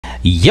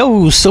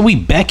Yo, so we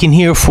back in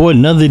here for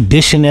another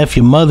edition of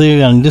F-ya-Motha,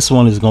 and this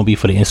one is going to be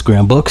for the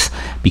Instagram books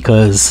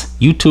because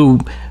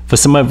YouTube,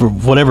 for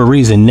whatever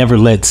reason, never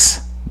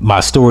lets my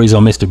stories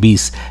on Mr.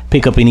 Beast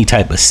pick up any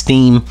type of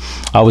steam.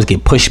 I always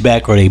get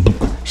pushback or they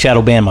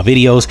shadow ban my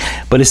videos.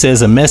 But it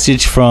says a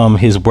message from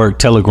his work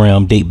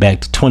Telegram date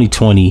back to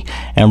 2020,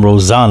 and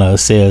Rosanna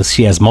says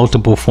she has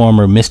multiple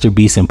former Mr.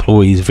 Beast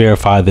employees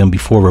verify them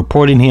before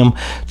reporting him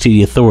to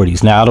the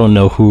authorities. Now I don't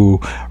know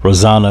who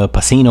Rosanna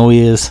Pasino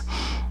is.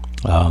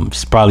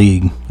 She's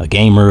probably a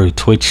gamer,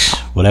 Twitch,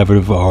 whatever,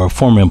 or a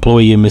former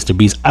employee of Mr.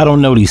 Beast. I don't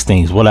know these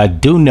things. What I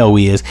do know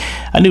is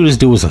I knew this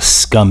dude was a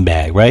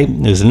scumbag, right?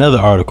 There's another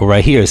article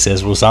right here. It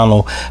says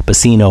Rosanna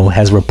Pasino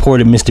has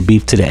reported Mr.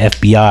 Beast to the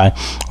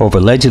FBI over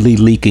allegedly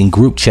leaking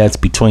group chats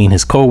between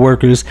his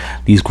co-workers.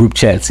 These group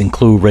chats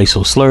include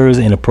racial slurs,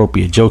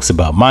 inappropriate jokes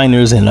about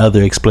minors, and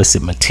other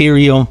explicit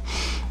material.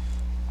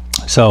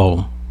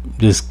 So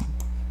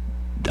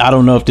I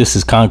don't know if this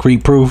is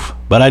concrete proof,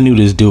 but I knew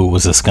this dude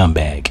was a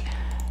scumbag.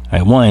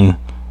 Right, one,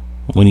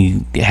 when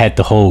he had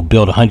the whole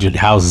build 100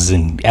 houses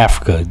in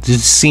Africa, it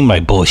just seemed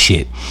like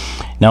bullshit.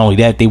 Not only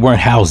that, they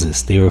weren't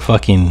houses. They were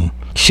fucking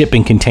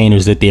shipping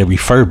containers that they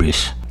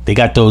refurbished. They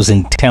got those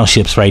in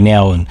townships right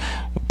now in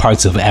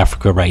parts of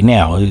Africa right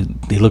now.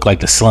 They look like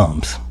the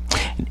slums.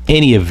 In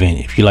any event,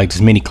 if you like this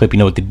mini clip, you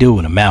know what to do,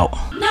 and I'm out.